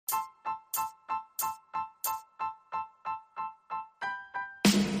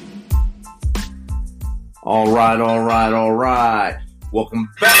All right. Welcome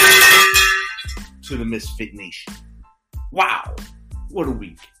back to the Misfit Nation. Wow, what a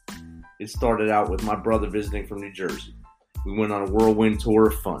week. It started out with my brother visiting from New Jersey. We went on a whirlwind tour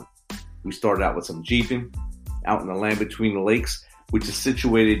of fun. We started out with some jeeping out in the land between the lakes, which is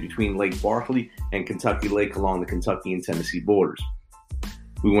situated between Lake Barkley and Kentucky Lake along the Kentucky and Tennessee borders.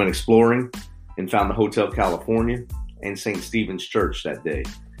 We went exploring and found the Hotel California and St. Stephen's Church that day.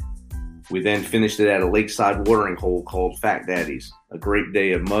 We then finished it at a lakeside watering hole called Fat Daddy's, a great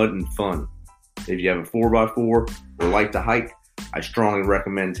day of mud and fun. If you have a 4x4 or like to hike, I strongly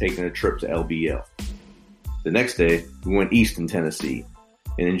recommend taking a trip to LBL. The next day, we went east in Tennessee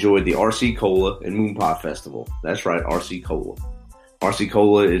and enjoyed the RC Cola and Moon Pie Festival. That's right, RC Cola. RC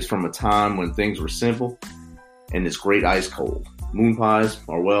Cola is from a time when things were simple and it's great ice cold. Moon pies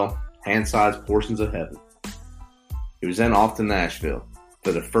are, well, hand-sized portions of heaven. It was then off to Nashville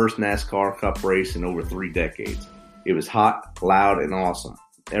for the first NASCAR Cup race in over 3 decades. It was hot, loud, and awesome.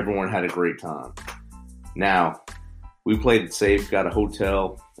 Everyone had a great time. Now, we played it safe, got a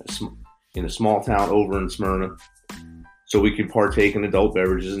hotel in a small town over in Smyrna, so we could partake in adult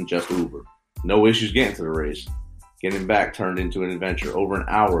beverages and just Uber. No issues getting to the race. Getting back turned into an adventure. Over an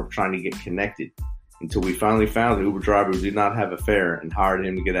hour of trying to get connected until we finally found the Uber driver who did not have a fare and hired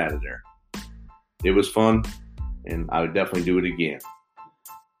him to get out of there. It was fun, and I would definitely do it again.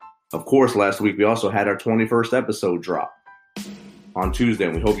 Of course, last week we also had our 21st episode drop on Tuesday,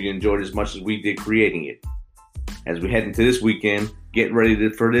 and we hope you enjoyed as much as we did creating it. As we head into this weekend, get ready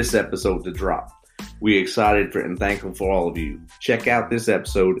for this episode to drop. We're excited and thankful for all of you. Check out this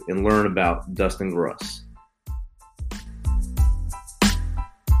episode and learn about Dustin Gruss.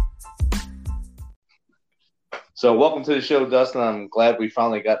 So welcome to the show, Dustin. I'm glad we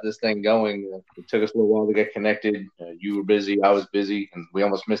finally got this thing going. It took us a little while to get connected. You were busy, I was busy, and we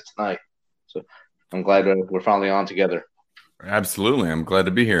almost missed tonight. So I'm glad we're finally on together. Absolutely. I'm glad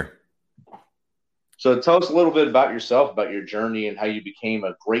to be here. So tell us a little bit about yourself, about your journey, and how you became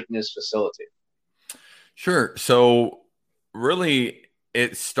a greatness facilitator. Sure. So really,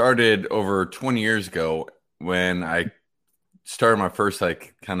 it started over 20 years ago when I started my first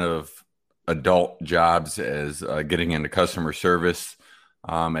kind of adult jobs as getting into customer service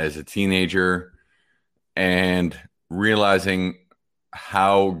as a teenager, and realizing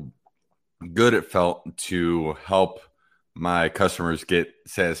how good it felt to help my customers get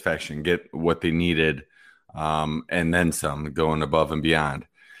satisfaction, get what they needed, and then some, going above and beyond.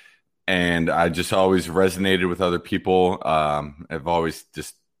 And I just always resonated with other people. I've always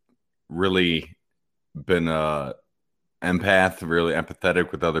just really been a empath, really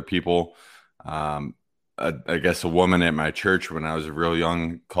empathetic with other people. I guess a woman at my church when I was real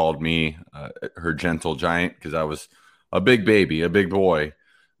young called me her gentle giant because I was a big baby, a big boy,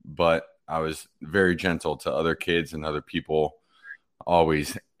 but I was very gentle to other kids and other people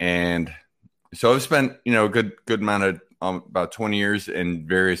always. And so I've spent, a good amount of about 20 years in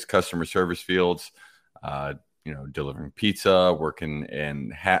various customer service fields, delivering pizza, working in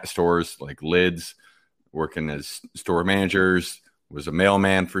hat stores like Lids, working as store managers, was a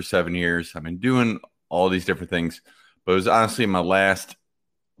mailman for 7 years. I've been doing all these different things, but it was honestly my last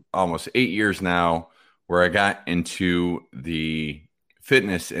almost 8 years now where I got into the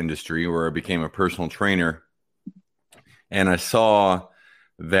fitness industry, where I became a personal trainer. And I saw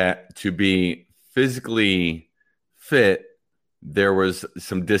that to be physically fit, there was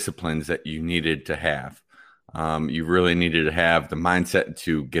some disciplines that you needed to have. You really needed to have the mindset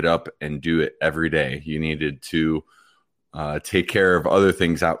to get up and do it every day. You needed to take care of other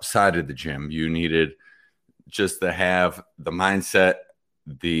things outside of the gym. You needed just to have the mindset,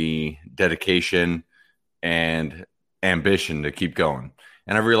 the dedication, and ambition to keep going.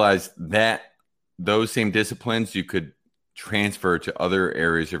 And I realized that those same disciplines you could transfer to other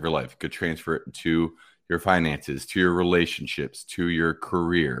areas of your life. You could transfer it to your finances, to your relationships, to your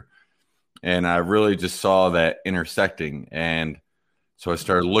career. And I really just saw that intersecting. And so I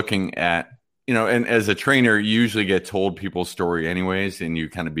started looking at, and as a trainer, you usually get told people's story anyways, and you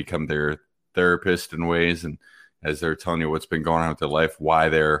kind of become their therapist in ways. And as they're telling you what's been going on with their life, why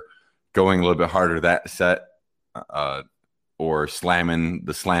they're going a little bit harder that set, or slamming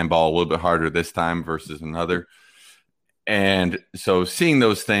the slam ball a little bit harder this time versus another. And so seeing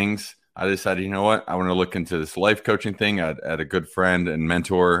those things, I decided, you know what, I want to look into this life coaching thing. I had a good friend and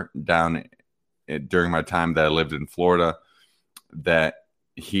mentor down during my time that I lived in Florida that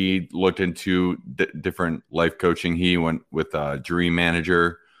he looked into different life coaching. He went with Dream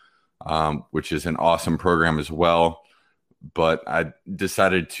Manager, which is an awesome program as well. But I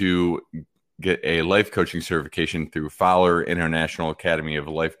decided to get a life coaching certification through Fowler International Academy of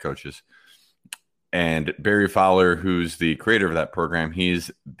Life Coaches. And Barry Fowler, who's the creator of that program,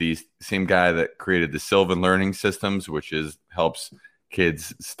 he's the same guy that created the Sylvan Learning Systems, which is helps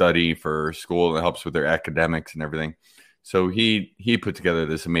kids study for school and helps with their academics and everything. So he put together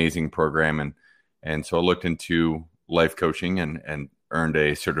this amazing program, and so I looked into life coaching and earned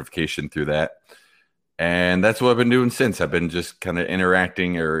a certification through that. And that's what I've been doing since. I've been just kind of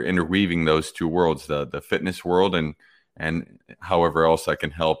interacting or interweaving those two worlds, the fitness world and however else I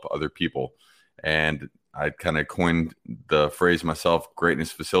can help other people. And I kind of coined the phrase myself,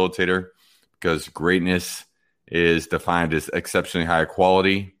 greatness facilitator, because greatness is defined as exceptionally high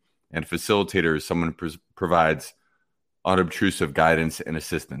quality, and facilitator is someone who provides unobtrusive guidance and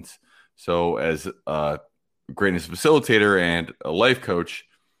assistance. So as a greatness facilitator and a life coach,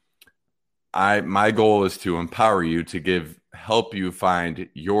 my goal is to empower you to help you find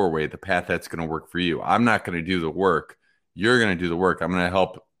your way, the path that's going to work for you. I'm not going to do the work. You're going to do the work. I'm going to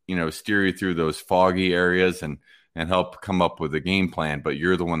help, steer you through those foggy areas and help come up with a game plan, but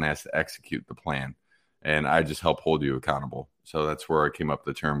you're the one that has to execute the plan. And I just help hold you accountable. So that's where I came up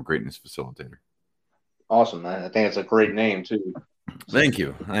with the term greatness facilitator. Awesome, man. I think it's a great name too. Thank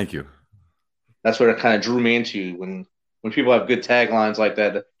you. That's what it kind of drew me into you. When people have good taglines like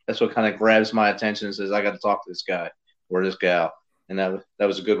that, that's what kind of grabs my attention and says, I got to talk to this guy or this gal. And that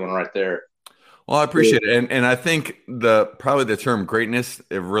was a good one right there. Well, I appreciate it. And I think probably the term greatness,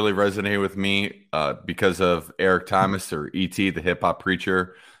 it really resonated with me because of Eric Thomas, or E.T., the hip hop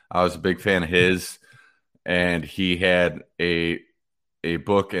preacher. I was a big fan of his, and he had a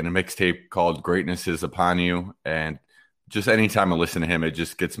book and a mixtape called Greatness is Upon You. And just anytime I listen to him, it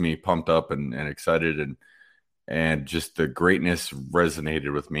just gets me pumped up and excited, and just the greatness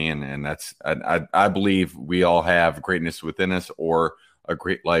resonated with me. And that's, I believe we all have greatness within us, or a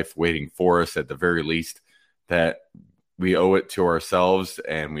great life waiting for us at the very least, that we owe it to ourselves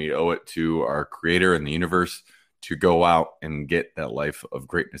and we owe it to our creator and the universe to go out and get that life of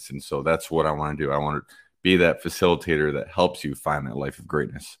greatness. And so that's what I want to do. I want to be that facilitator that helps you find that life of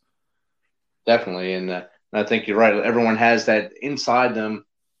greatness. Definitely. And I think you're right. Everyone has that inside them.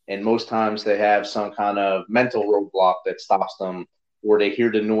 And most times they have some kind of mental roadblock that stops them, or they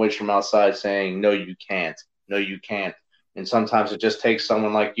hear the noise from outside saying, no, you can't. No, you can't. And sometimes it just takes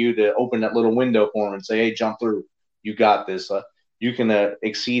someone like you to open that little window for them and say, hey, jump through. You got this. You can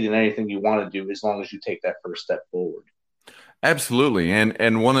exceed in anything you want to do as long as you take that first step forward. Absolutely.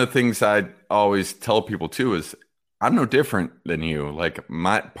 And one of the things I always tell people too is I'm no different than you. Like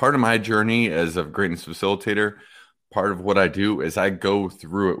part of my journey as a greatness facilitator, part of what I do is I go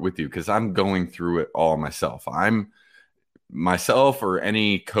through it with you, because I'm going through it all myself. I'm myself, or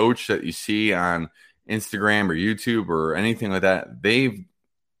any coach that you see on Instagram or YouTube or anything like that, they've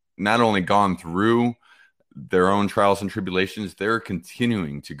not only gone through their own trials and tribulations, they're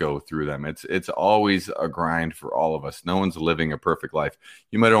continuing to go through them. It's always a grind for all of us. No one's living a perfect life.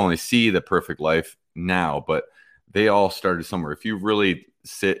 You might only see the perfect life now, but they all started somewhere. If you really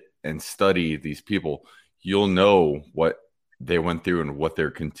sit and study these people, you'll know what they went through and what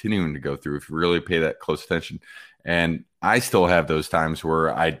they're continuing to go through if you really pay that close attention. And I still have those times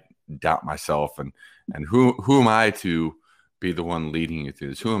where I doubt myself and who am I to be the one leading you through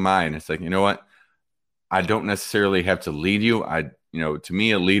this? Who am I? And it's like, you know what? I don't necessarily have to lead you. To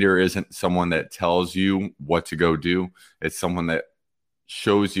me, a leader isn't someone that tells you what to go do. It's someone that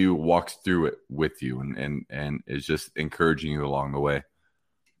shows you, walks through it with you, and is just encouraging you along the way.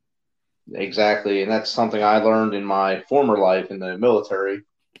 Exactly. And that's something I learned in my former life in the military.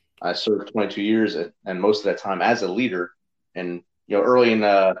 I served 22 years and most of that time as a leader. And, early in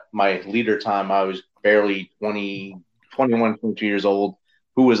my leader time, I was barely 21, 22 years old.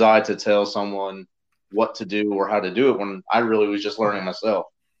 Who was I to tell someone what to do or how to do it when I really was just learning myself?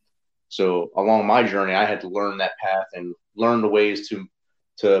 So along my journey, I had to learn that path and learn the ways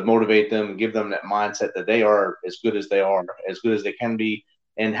to motivate them and give them that mindset that they are as good as they can be,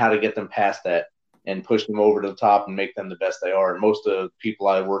 and how to get them past that and push them over to the top and make them the best they are. And most of the people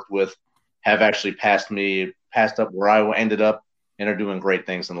I worked with have actually passed up where I ended up, and are doing great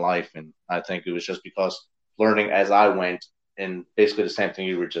things in life. And I think it was just because learning as I went, and basically the same thing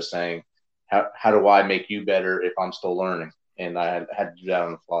you were just saying, how do I make you better if I'm still learning? And I had to do that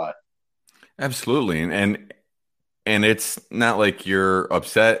on the fly. Absolutely. And it's not like you're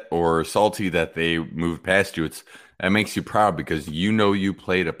upset or salty that they moved past you. That makes you proud, because you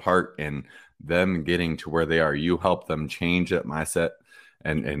played a part in them getting to where they are. You helped them change that mindset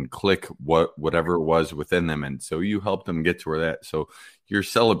and click whatever it was within them. And so you helped them get to where that. So you're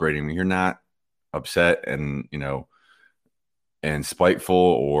celebrating. You're not upset and spiteful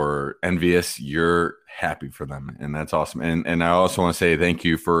or envious. You're happy for them, and that's awesome. And I also want to say thank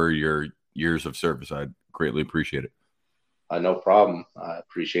you for your years of service. I greatly appreciate it. No problem. I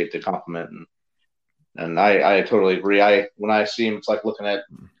appreciate the compliment, and I totally agree. When I see him, it's like looking at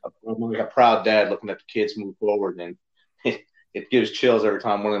a proud dad looking at the kids move forward, and it gives chills every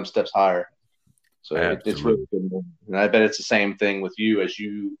time one of them steps higher. So it's really good. And I bet it's the same thing with you as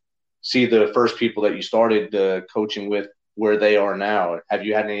you see the first people that you started coaching with where they are now. Have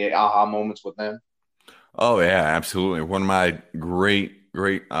you had any aha moments with them? Oh yeah, absolutely. One of my great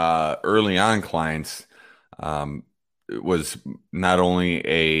early on clients was not only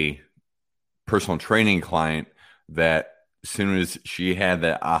a personal training client that as soon as she had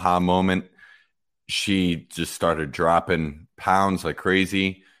that aha moment, she just started dropping pounds like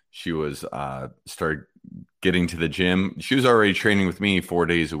crazy. She was started getting to the gym. She was already training with me 4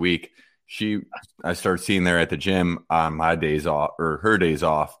 days a week. I started seeing her at the gym on my days off or her days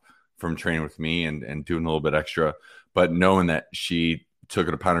off from training with me and doing a little bit extra, but knowing that she took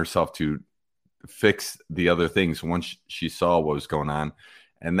it upon herself to fix the other things once she saw what was going on.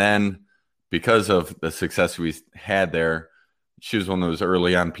 And then because of the success we had there, she was one of those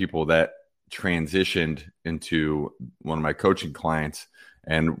early on people that transitioned into one of my coaching clients.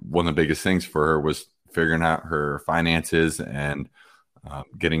 And one of the biggest things for her was figuring out her finances and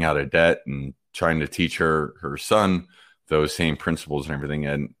getting out of debt and trying to teach her son those same principles and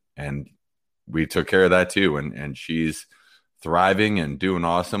everything. And we took care of that too. And she's thriving and doing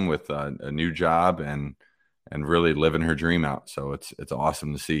awesome with a new job and really living her dream out. So it's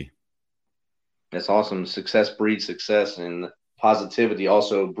awesome to see. That's awesome. Success breeds success, and positivity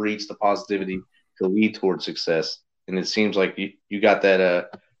also breeds the positivity to lead towards success. And it seems like you got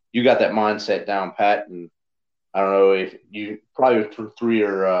that mindset down pat. And I don't know if you probably through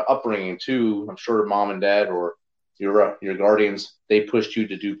your upbringing too. I'm sure mom and dad or your guardians, they pushed you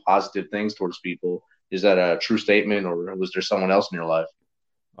to do positive things towards people. Is that a true statement, or was there someone else in your life?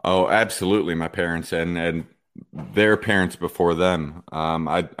 Oh, absolutely. My parents and their parents before them.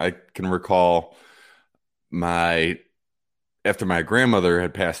 I can recall after my grandmother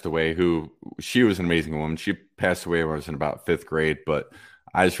had passed away, she was an amazing woman. She passed away when I was in about fifth grade, but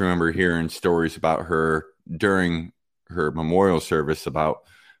I just remember hearing stories about her during her memorial service about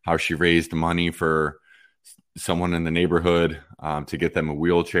how she raised money for someone in the neighborhood to get them a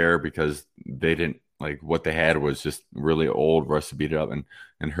wheelchair because they didn't like what they had was just really old, rusted, beat up,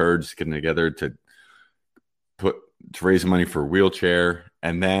 and her just getting together to raise money for a wheelchair.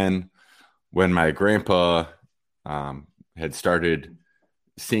 And then when my grandpa had started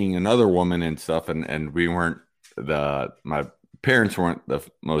seeing another woman and stuff, and my parents weren't the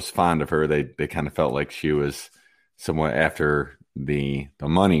most fond of her. They kind of felt like she was somewhat after the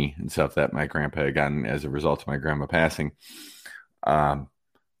money and stuff that my grandpa had gotten as a result of my grandma passing.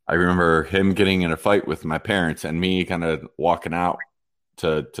 I remember him getting in a fight with my parents and me kind of walking out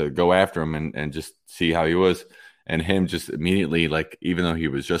to go after him and just see how he was. And him just immediately, like, even though he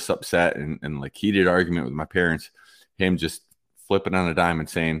was just upset and like heated argument with my parents, him just flipping on a dime and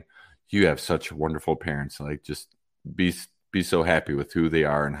saying, "You have such wonderful parents. Like, just be so happy with who they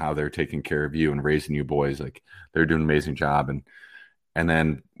are and how they're taking care of you and raising you boys. Like, they're doing an amazing job." And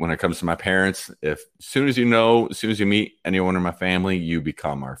then when it comes to my parents, as soon as you meet anyone in my family, you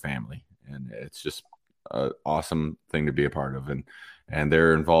become our family. And it's just an awesome thing to be a part of. And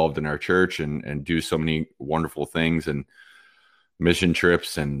they're involved in our church and do so many wonderful things and mission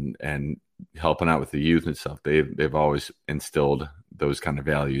trips and helping out with the youth and stuff. They've always instilled those kind of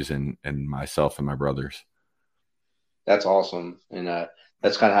values in myself and my brothers. That's awesome. And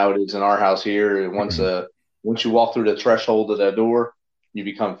that's kind of how it is in our house here. Once you walk through the threshold of that door, you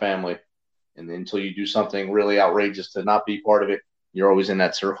become family. And until you do something really outrageous to not be part of it, you're always in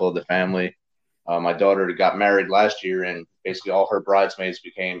that circle of the family. My daughter got married last year, and basically all her bridesmaids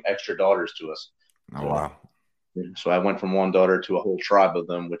became extra daughters to us. Oh, wow. So I went from one daughter to a whole tribe of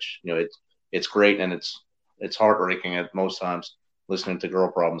them, which, it's great. And it's heartbreaking at most times listening to girl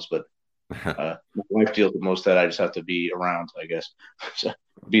problems, but my wife deals with most of that. I just have to be around, I guess, so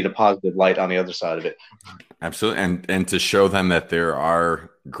be the positive light on the other side of it. Absolutely. And to show them that there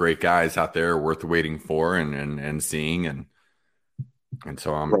are great guys out there worth waiting for and seeing. And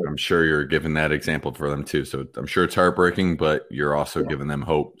so I'm sure you're giving that example for them too. So I'm sure it's heartbreaking, but you're also giving them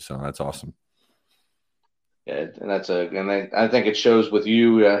hope. So that's awesome. Yeah. And I think it shows with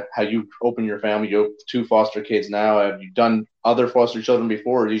you, how you open your family. You have 2 foster kids now. Have you done other foster children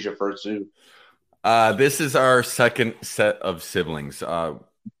before, or are these your first 2? This is our second set of siblings.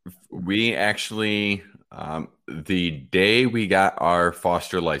 We actually, the day we got our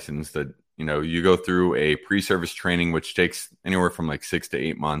foster license, you go through a pre-service training, which takes anywhere from like 6 to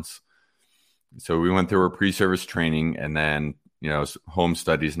 8 months. So we went through our pre-service training, and then home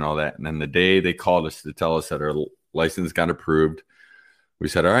studies and all that. And then the day they called us to tell us that our license got approved, we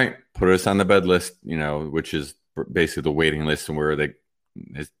said, all right, put us on the bed list, which is basically the waiting list, and where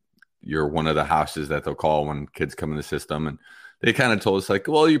you're one of the houses that they'll call when kids come in the system. And they kind of told us like,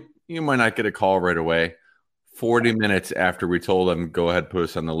 well, you might not get a call right away. 40 minutes after we told them, go ahead, put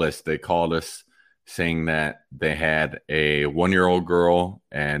us on the list, they called us saying that they had a 1-year-old girl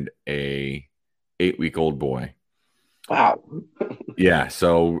and a 8-week-old boy. Wow. Yeah.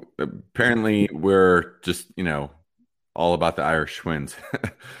 So apparently we're just, all about the Irish twins,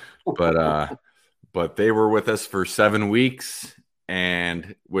 but they were with us for 7 weeks,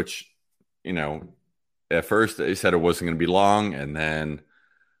 and which, at first they said it wasn't going to be long. And then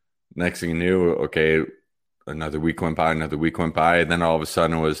next thing you knew, okay, another week went by. And then all of a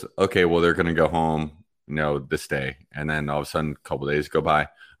sudden it was, okay, well, they're going to go home, this day. And then all of a sudden a couple of days go by.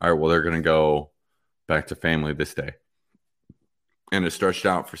 All right, well, they're going to go back to family this day. And it stretched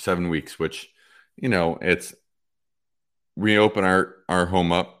out for 7 weeks, which, we open our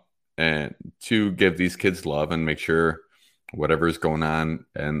home up and to give these kids love and make sure whatever is going on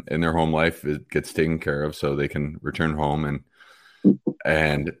and in their home life, it gets taken care of so they can return home.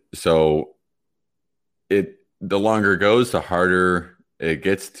 And so the longer it goes, the harder it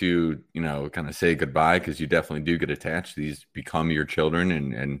gets to, kind of say goodbye, because you definitely do get attached. These become your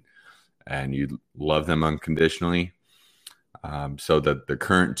children, and you love them unconditionally. So that the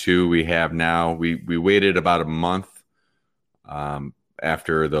current 2 we have now, we waited about a month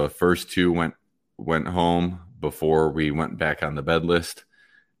after the first 2 went home before we went back on the bed list,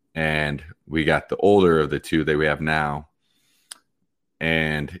 and we got the older of the 2 that we have now,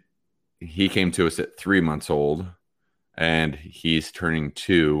 and he came to us at 3 months old, and he's turning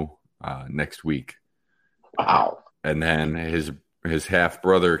 2 next week. Wow. And then his half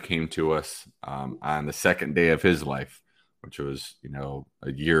brother came to us on the second day of his life, which was,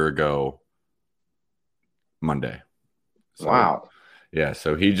 a year ago Monday. So, wow. Yeah.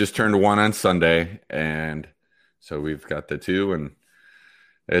 So he just turned 1 on Sunday. And so we've got the 2, and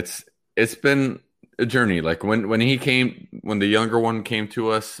it's been a journey. Like when the younger one came to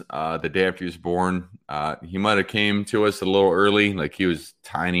us, the day after he was born, he might've came to us a little early. Like he was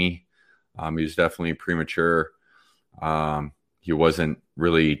tiny. He was definitely premature. He wasn't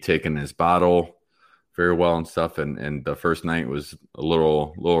really taking his bottle very well and stuff. And the first night was a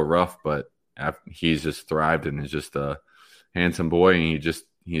little rough, but he's just thrived and is just a handsome boy. And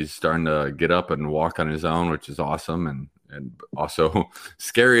he's starting to get up and walk on his own, which is awesome. And also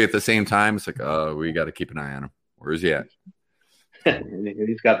scary at the same time. It's like, we got to keep an eye on him. Where is he at?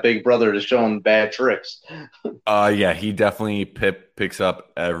 He's got big brother to show him bad tricks. Yeah, he definitely picks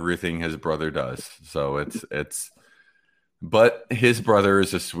up everything his brother does. So but his brother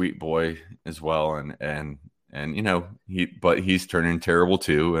is a sweet boy as well. And he's turning terrible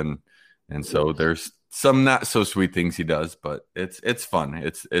too. And so there's some not so sweet things he does, but it's fun.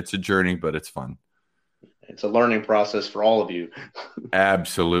 It's a journey, but it's fun. It's a learning process for all of you.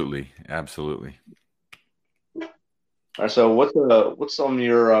 Absolutely. All right, so what's some of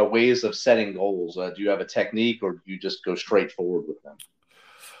your ways of setting goals? Do you have a technique, or do you just go straight forward with them?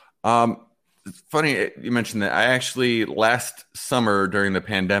 It's funny you mentioned that. I actually, last summer during the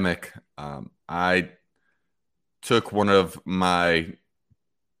pandemic, I took one of my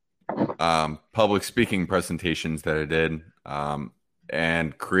public speaking presentations that I did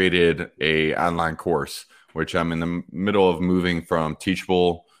and created a online course, which I'm in the middle of moving from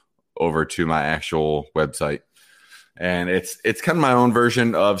Teachable over to my actual website. And it's kind of my own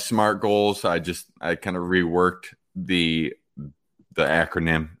version of SMART goals. I kind of reworked the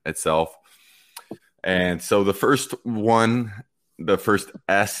acronym itself. And so the first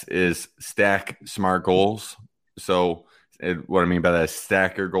S is stack SMART goals. So what I mean by that is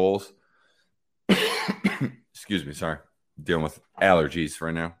stack your goals. Excuse me, sorry. Dealing with allergies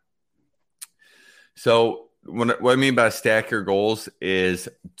right now. So what I mean by stack your goals is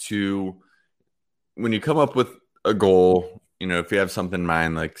when you come up with a goal, if you have something in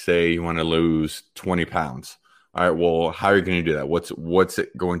mind, like say you want to lose 20 pounds. All right, well, how are you going to do that? What's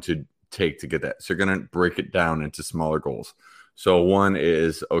it going to take to get that? So you're going to break it down into smaller goals. So one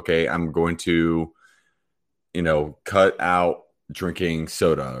is, okay, I'm going to, cut out drinking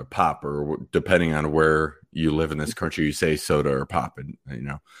soda or pop, or depending on where you live in this country, you say soda or pop, and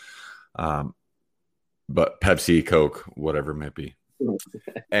but Pepsi, Coke, whatever it may be.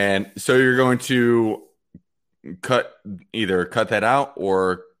 And so you're going to either cut that out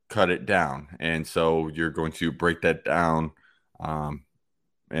or cut it down. And so you're going to break that down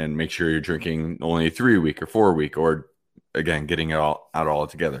and make sure you're drinking only 3 a week or 4 a week, or again, getting it all out all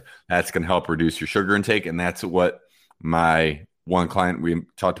together. That's going to help reduce your sugar intake. And that's what my one client we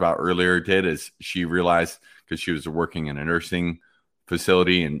talked about earlier did is she realized, because she was working in a nursing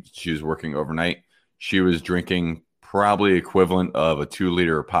facility and she was working overnight, she was drinking probably equivalent of a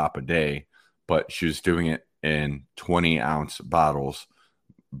 2-liter pop a day, but she was doing it in 20-ounce bottles.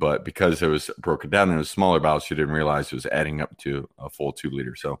 But because it was broken down into smaller bottles, she didn't realize it was adding up to a full 2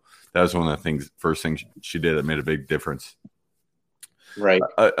 liter. So that was one of the first things she did that made a big difference. Right.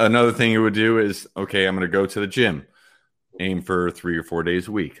 Another thing you would do is, okay, I'm going to go to the gym, aim for 3 or 4 days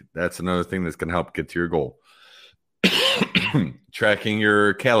a week. That's another thing that's going to help get to your goal. Tracking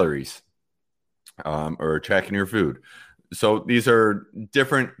your calories, or tracking your food. So these are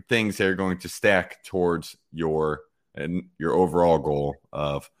different things that are going to stack towards your overall goal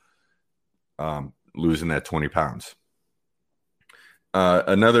of losing that 20 pounds.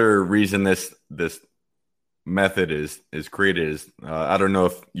 Another reason this method is created is, I don't know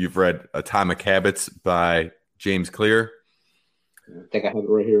if you've read Atomic Habits by James Clear. I think I have it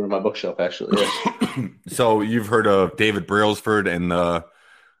right here on my bookshelf, actually. Yes. So you've heard of David Brailsford and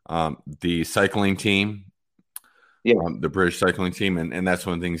the cycling team, the British cycling team, and that's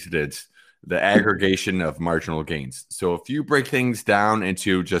one of the things he did. It's the aggregation of marginal gains. So if you break things down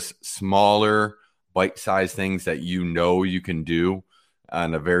into just smaller, bite-sized things that you can do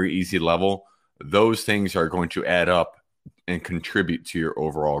on a very easy level, those things are going to add up and contribute to your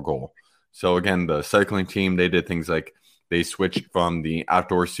overall goal. So again, the cycling team, they did things like they switched from the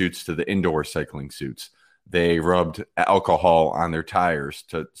outdoor suits to the indoor cycling suits. They rubbed alcohol on their tires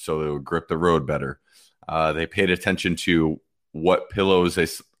so they would grip the road better. They paid attention to what pillows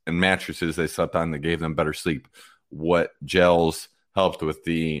and mattresses they slept on that gave them better sleep, what gels helped with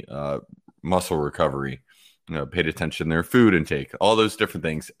the muscle recovery, paid attention to their food intake, all those different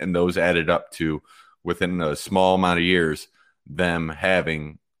things. And those added up to, within a small amount of years, them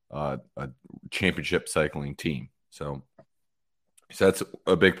having a championship cycling team. So that's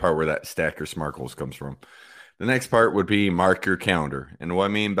a big part where that stack your SMART goals comes from. The next part would be mark your calendar. And what I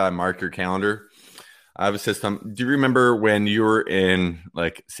mean by mark your calendar, I have a system. Do you remember when you were in,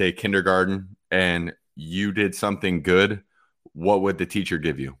 like, say, kindergarten and you did something good? What would the teacher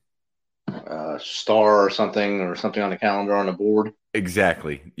give you? Star or something on the calendar on the board.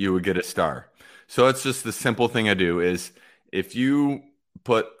 Exactly. You would get a star. So it's just the simple thing I do is, if you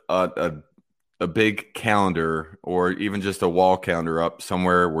put a big calendar or even just a wall calendar up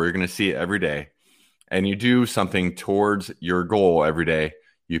somewhere where you're going to see it every day, and you do something towards your goal every day,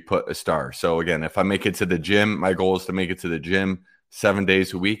 you put a star. So again, if I make it to the gym, my goal is to make it to the gym 7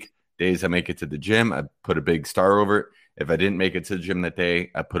 days a week. Days I make it to the gym, I put a big star over it. If I didn't make it to the gym that day,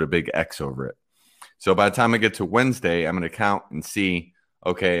 I put a big X over it. So by the time I get to Wednesday, I'm going to count and see,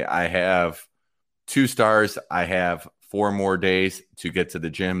 okay, I have 2 stars. I have 4 more days to get to the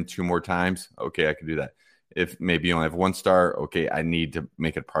gym 2 more times. Okay, I can do that. If maybe you only have 1 star, okay, I need to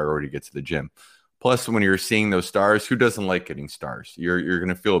make it a priority to get to the gym. Plus, when you're seeing those stars, who doesn't like getting stars? You're going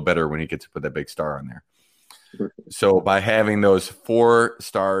to feel better when you get to put that big star on there. So by having those 4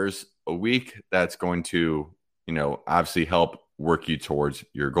 stars a week, that's going to, obviously help work you towards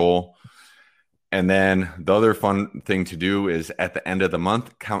your goal. And then the other fun thing to do is, at the end of the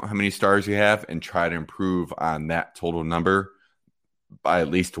month, count how many stars you have and try to improve on that total number by at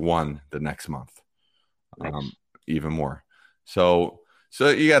least 1 the next month, even more. So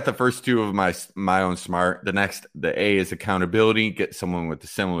you got the first 2 of my own SMART. The A is accountability. Get someone with a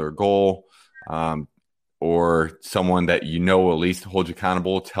similar goal, or someone that at least hold you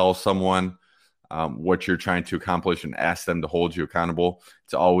accountable. Tell someone what you're trying to accomplish and ask them to hold you accountable.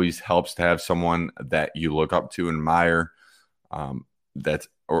 It always helps to have someone that you look up to and admire,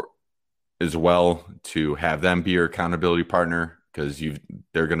 as well, to have them be your accountability partner, because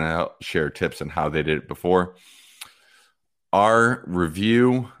they're going to share tips on how they did it before. Our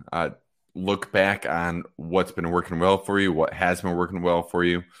review, look back on what's been working well for you, what has been working well for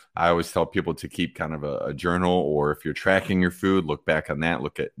you. I always tell people to keep kind of a journal, or if you're tracking your food, look back on that.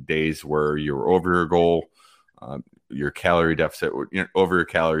 Look at days where you were over your goal, your calorie deficit, over your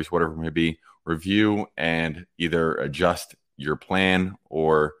calories, whatever it may be. Review and either adjust your plan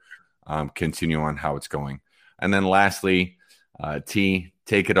or continue on how it's going. And then lastly, T,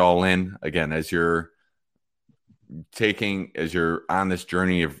 take it all in. Again, as you're on this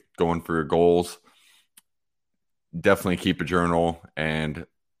journey of going for your goals, definitely keep a journal and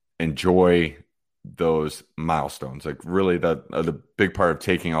enjoy those milestones. Like, really, the big part of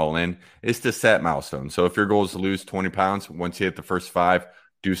taking all in is to set milestones. So if your goal is to lose 20 pounds, once you hit the first 5,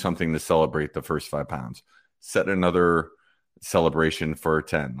 do something to celebrate the first 5 pounds. Set another celebration for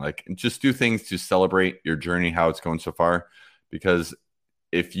 10. Like, just do things to celebrate your journey, how it's going so far. Because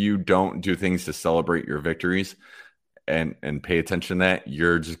if you don't do things to celebrate your victories, and pay attention to that,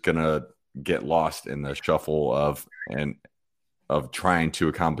 you're just gonna get lost in the shuffle of trying to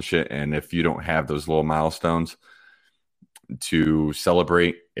accomplish it. And if you don't have those little milestones to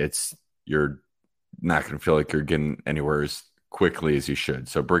celebrate, you're not going to feel like you're getting anywhere as quickly as you should.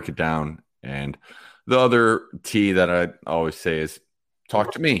 So break it down. And the other T that I always say is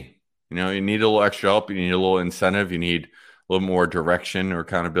talk to me. You need a little extra help. You need a little incentive. You need a little more direction or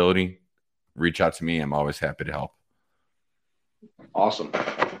accountability. Reach out to me. I'm always happy to help. Awesome.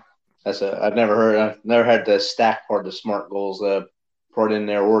 I've never had the stack part of the SMART goals put in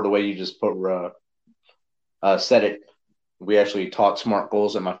there, or the way you just said it. We actually taught SMART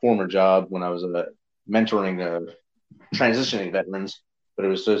goals at my former job when I was mentoring transitioning veterans, but it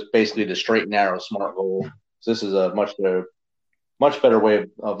was just basically the straight and narrow SMART goal. So this is a much better way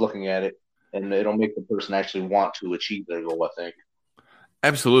of looking at it, and it'll make the person actually want to achieve their goal, I think.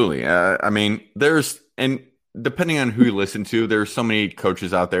 Absolutely. I mean, and depending on who you listen to, there's so many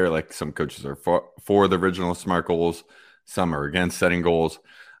coaches out there. Like some coaches are for the original SMART goals, some are against setting goals.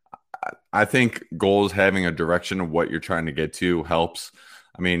 I think goals, having a direction of what you're trying to get to, helps.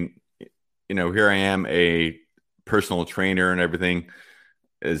 I mean, here I am, a personal trainer and everything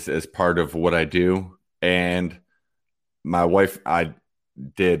as part of what I do. And my wife, I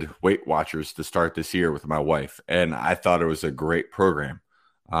did Weight Watchers to start this year with my wife, and I thought it was a great program.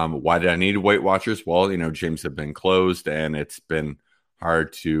 Why did I need Weight Watchers? Well, gyms have been closed and it's been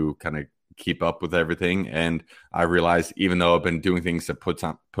hard to kind of keep up with everything. And I realized, even though I've been doing things that put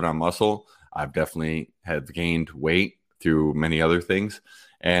on muscle, I've definitely have gained weight through many other things.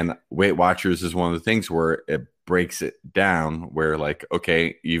 And Weight Watchers is one of the things where it breaks it down, where like,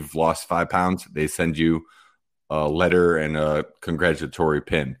 okay, you've lost 5 pounds. They send you a letter and a congratulatory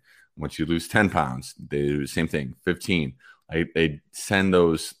pin. Once you lose 10 pounds, they do the same thing, 15. They send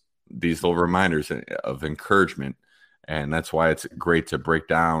these little reminders of encouragement. And that's why it's great to break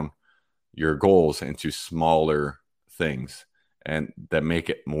down your goals into smaller things and that make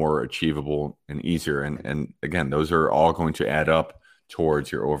it more achievable and easier. And again, those are all going to add up towards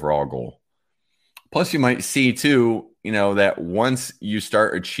your overall goal. Plus, you might see too, that once you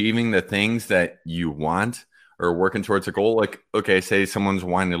start achieving the things that you want or working towards a goal, like, okay, say someone's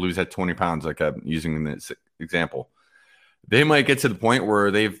wanting to lose that 20 pounds, like I'm using this example. They might get to the point where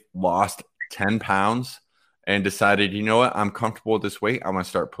they've lost 10 pounds and decided, you know what, I'm comfortable with this weight. I'm going to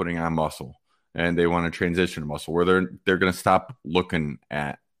start putting on muscle. And they want to transition to muscle, where they're going to stop looking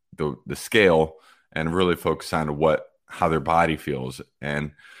at the scale and really focus on how their body feels.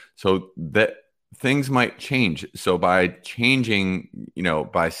 And so that things might change. So by changing,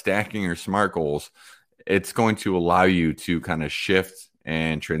 by stacking your SMART goals, it's going to allow you to kind of shift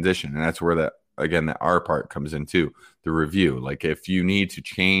and transition. And that's where the R part comes into the review. Like if you need to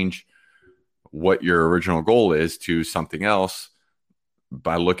change what your original goal is to something else,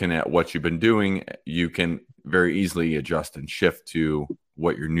 by looking at what you've been doing, you can very easily adjust and shift to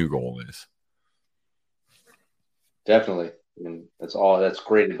what your new goal is. Definitely. And that's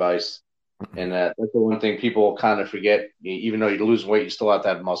great advice. And that's the one thing people kind of forget. Even though you lose weight, you still have to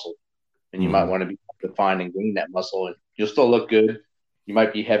have muscle. And you might want to be defined and gain that muscle. And you'll still look good. You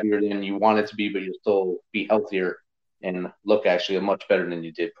might be heavier than you want it to be, but you'll still be healthier and look actually much better than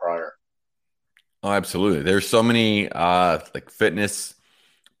you did prior. Oh, absolutely. There's so many like fitness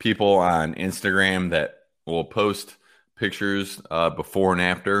people on Instagram that will post pictures before and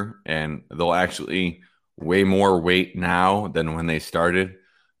after, and they'll actually weigh more weight now than when they started,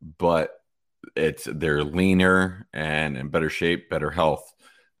 but they're leaner and in better shape, better health.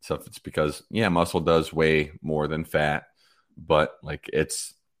 So it's because muscle does weigh more than fat, but like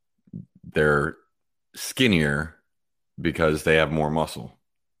they're skinnier because they have more muscle.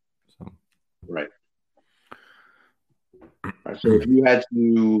 So. Right. So if you had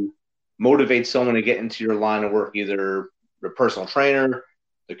to motivate someone to get into your line of work, either the personal trainer,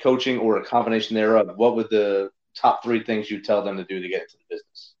 the coaching, or a combination thereof, what would the top 3 things you tell them to do to get into the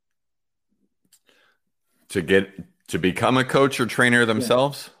business? To become a coach or trainer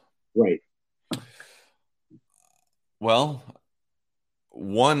themselves? Yeah. Right. Well,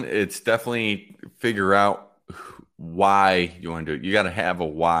 one, it's definitely figure out why you want to do it. You got to have a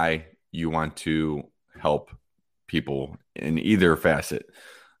why you want to help people in either facet.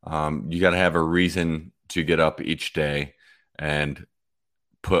 You got to have a reason to get up each day and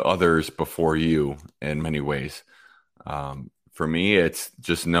put others before you in many ways. For me, it's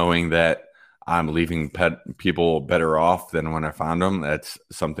just knowing that I'm leaving people better off than when I found them. That's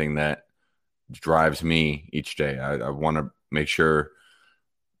something that drives me each day. I want to make sure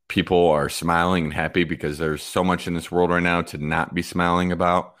people are smiling and happy, because there's so much in this world right now to not be smiling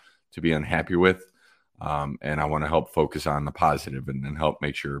about, to be unhappy with. And I want to help focus on the positive and help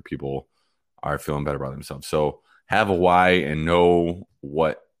make sure people are feeling better about themselves. So have a why and know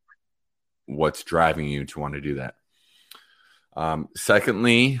what's driving you to want to do that.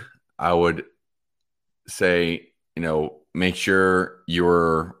 Secondly, I would say, make sure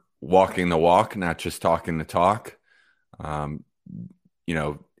you're walking the walk, not just talking the talk.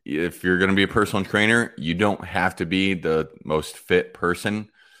 If you're going to be a personal trainer, you don't have to be the most fit person,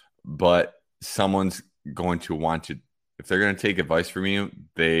 but someone's going to want to, if they're going to take advice from you,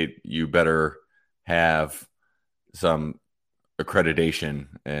 you better have some accreditation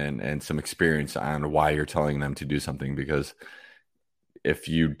and some experience on why you're telling them to do something. Because if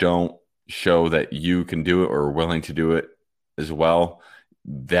you don't show that you can do it or are willing to do it as well,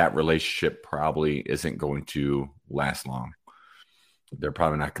 that relationship probably isn't going to last long. They're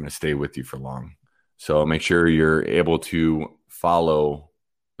probably not going to stay with you for long. So make sure you're able to follow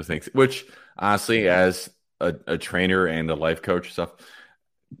the things, which honestly, as a trainer and a life coach stuff,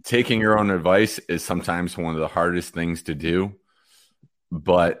 taking your own advice is sometimes one of the hardest things to do.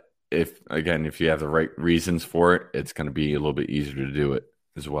 But if you have the right reasons for it, it's going to be a little bit easier to do it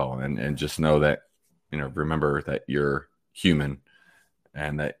as well. And just know that, remember that you're human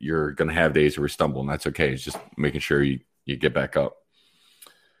and that you're going to have days where you stumble, and that's okay. It's just making sure you get back up.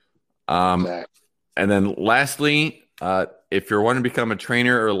 Exactly. And then lastly, if you're wanting to become a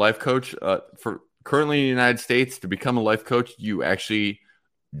trainer or a life coach, for currently in the United States, to become a life coach, you actually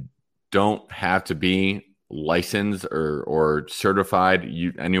don't have to be licensed or certified.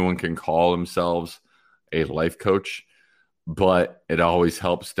 Anyone can call themselves a life coach, but it always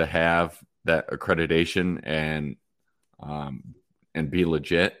helps to have that accreditation and be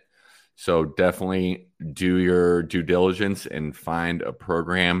legit. So definitely do your due diligence and find a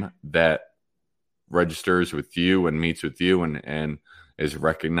program that registers with you and meets with you and is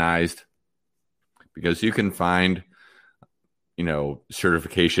recognized, because you can find,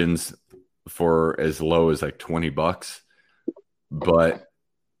 certifications for as low as like $20, but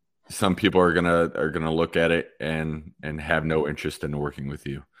some people are gonna look at it and have no interest in working with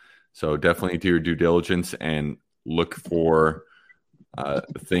you. So definitely do your due diligence and look for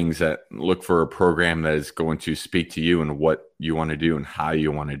look for a program that is going to speak to you and what you want to do and how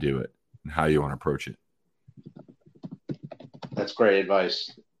you want to do it and how you want to approach it. That's great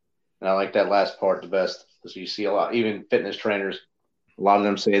advice. And I like that last part the best, because you see a lot, even fitness trainers, a lot of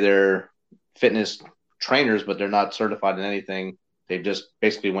them say they're fitness trainers, but they're not certified in anything. They just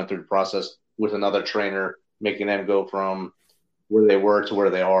basically went through the process with another trainer, making them go from where they were to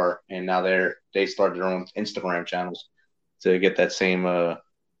where they are. And now they started their own Instagram channels to get that same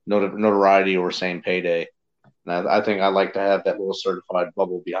notoriety or same payday. And I think I like to have that little certified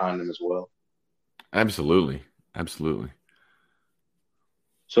bubble behind them as well. Absolutely.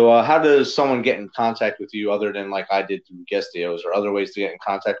 So how does someone get in contact with you other than like I did through guest deals, or other ways to get in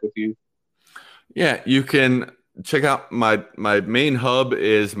contact with you? Yeah, you can check out my main hub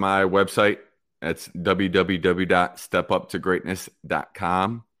is my website. That's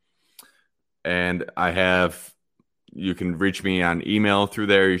www.stepuptogreatness.com. And you can reach me on email through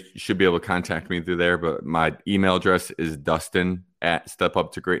there. You should be able to contact me through there, but my email address is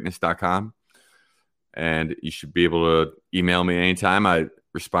dustin@stepuptogreatness.com. And you should be able to email me anytime. I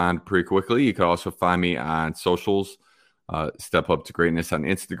respond pretty quickly. You can also find me on socials, Step Up to Greatness on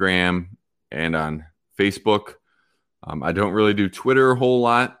Instagram and on Facebook. I don't really do Twitter a whole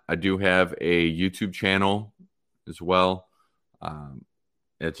lot. I do have a YouTube channel as well.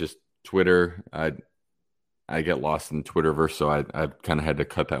 It's just Twitter. I get lost in Twitterverse, so I kind of had to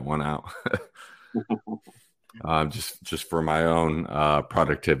cut that one out. Just for my own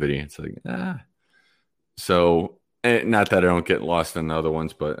productivity. It's like, So, not that I don't get lost in the other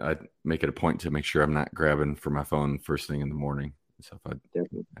ones, but I make it a point to make sure I'm not grabbing for my phone first thing in the morning. So if I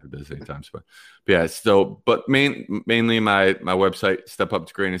have those anytimes, but yeah, but mainly my website,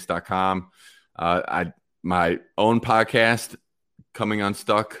 stepuptogreatness.com. My own podcast, Coming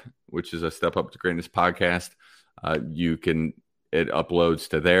Unstuck, which is a Step Up to Greatness podcast. It uploads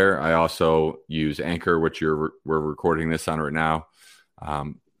to there. I also use Anchor, which we're recording this on right now.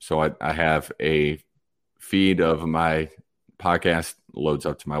 So I have a feed of my podcast loads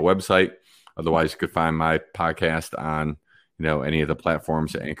up to my website. Otherwise, you could find my podcast on any of the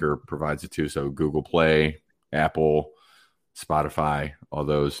platforms that Anchor provides it to. So Google Play, Apple, Spotify, all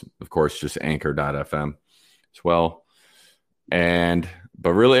those. Of course, just anchor.fm as well.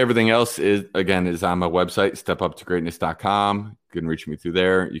 But really everything else is on my website, stepuptogreatness.com. You can reach me through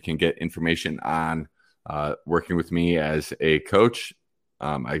there. You can get information on working with me as a coach.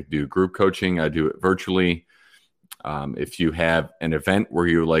 I do group coaching. I do it virtually. If you have an event where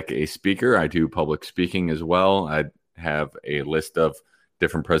you like a speaker, I do public speaking as well. I have a list of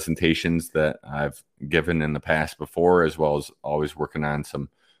different presentations that I've given in the past before, as well as always working on some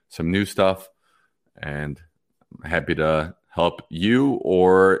new stuff. And I'm happy to help you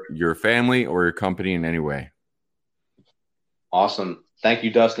or your family or your company in any way. Awesome. Thank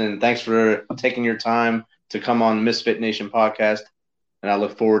you, Dustin. Thanks for taking your time to come on the Misfit Nation podcast. And I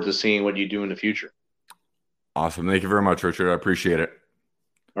look forward to seeing what you do in the future. Awesome. Thank you very much, Richard. I appreciate it.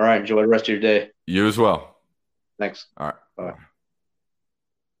 All right. Enjoy the rest of your day. You as well. Thanks. All right. Bye.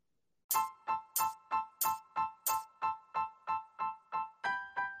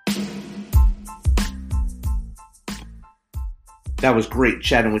 That was great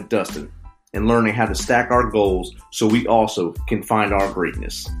chatting with Dustin and learning how to stack our goals so we also can find our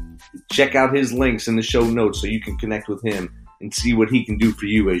greatness. Check out his links in the show notes so you can connect with him and see what he can do for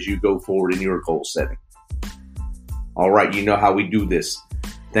you as you go forward in your goal setting. All right, you know how we do this.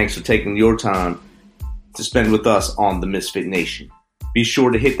 Thanks for taking your time to spend with us on the Misfit Nation. Be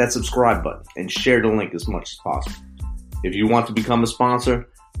sure to hit that subscribe button and share the link as much as possible. If you want to become a sponsor,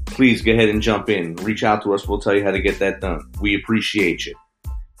 please go ahead and jump in. Reach out to us. We'll tell you how to get that done. We appreciate you.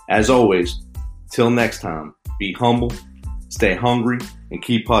 As always, till next time, be humble, stay hungry, and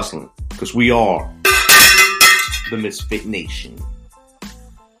keep hustling because we are the Misfit Nation.